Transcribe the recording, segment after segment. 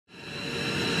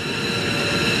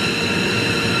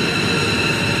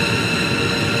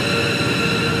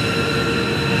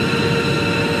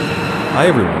Hi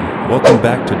everyone, welcome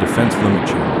back to Defense Limit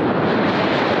Channel.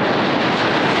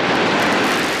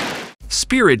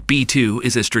 Spirit B-2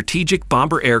 is a strategic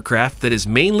bomber aircraft that is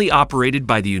mainly operated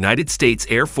by the United States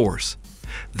Air Force.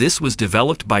 This was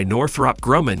developed by Northrop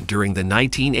Grumman during the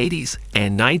 1980s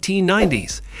and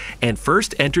 1990s and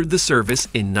first entered the service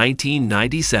in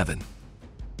 1997.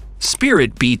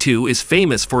 Spirit B-2 is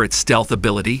famous for its stealth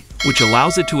ability, which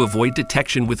allows it to avoid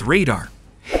detection with radar.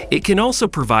 It can also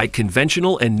provide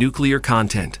conventional and nuclear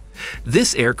content.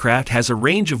 This aircraft has a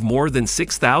range of more than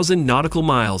 6,000 nautical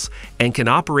miles and can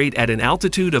operate at an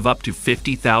altitude of up to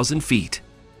 50,000 feet.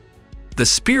 The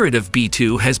Spirit of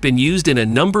B-2 has been used in a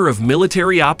number of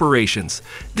military operations.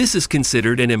 This is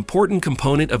considered an important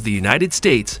component of the United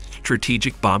States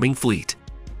strategic bombing fleet.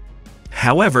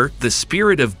 However, the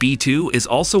Spirit of B-2 is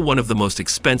also one of the most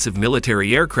expensive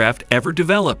military aircraft ever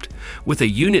developed, with a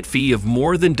unit fee of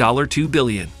more than $2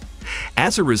 billion.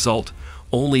 As a result,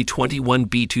 only 21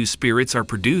 B-2 Spirits are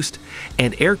produced,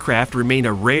 and aircraft remain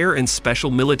a rare and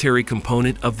special military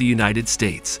component of the United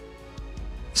States.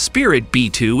 Spirit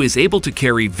B-2 is able to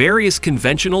carry various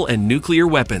conventional and nuclear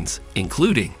weapons,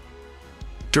 including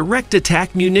Direct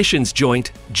Attack Munitions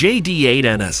Joint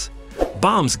JD-8NS,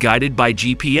 bombs guided by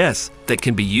GPS that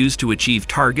can be used to achieve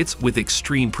targets with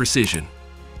extreme precision.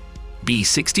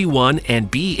 B-61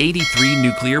 and B-83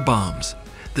 nuclear bombs.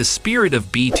 The Spirit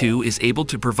of B-2 is able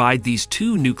to provide these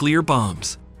two nuclear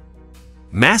bombs.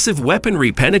 Massive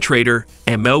Weaponry Penetrator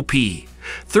MOP,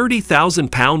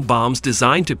 30,000-pound bombs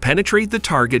designed to penetrate the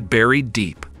target buried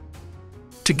deep.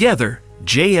 Together,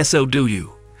 JSOW,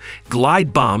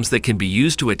 glide bombs that can be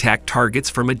used to attack targets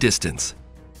from a distance.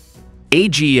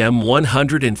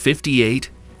 AGM-158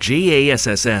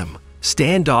 JASSM,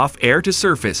 Standoff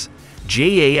Air-to-Surface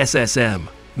JASSM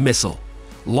missile,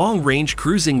 long-range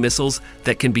cruising missiles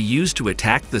that can be used to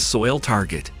attack the soil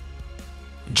target.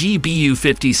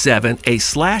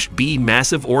 GBU-57A/B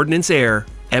Massive Ordnance Air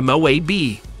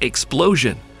MOAB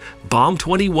explosion, bomb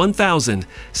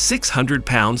 21,600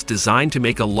 pounds designed to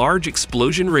make a large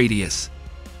explosion radius.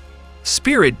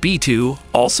 Spirit B-2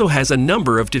 also has a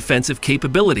number of defensive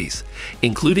capabilities,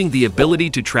 including the ability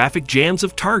to traffic jams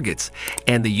of targets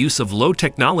and the use of low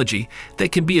technology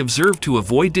that can be observed to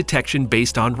avoid detection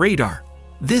based on radar.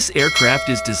 This aircraft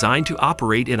is designed to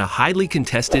operate in a highly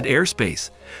contested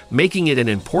airspace, making it an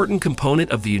important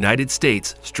component of the United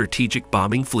States strategic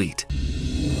bombing fleet.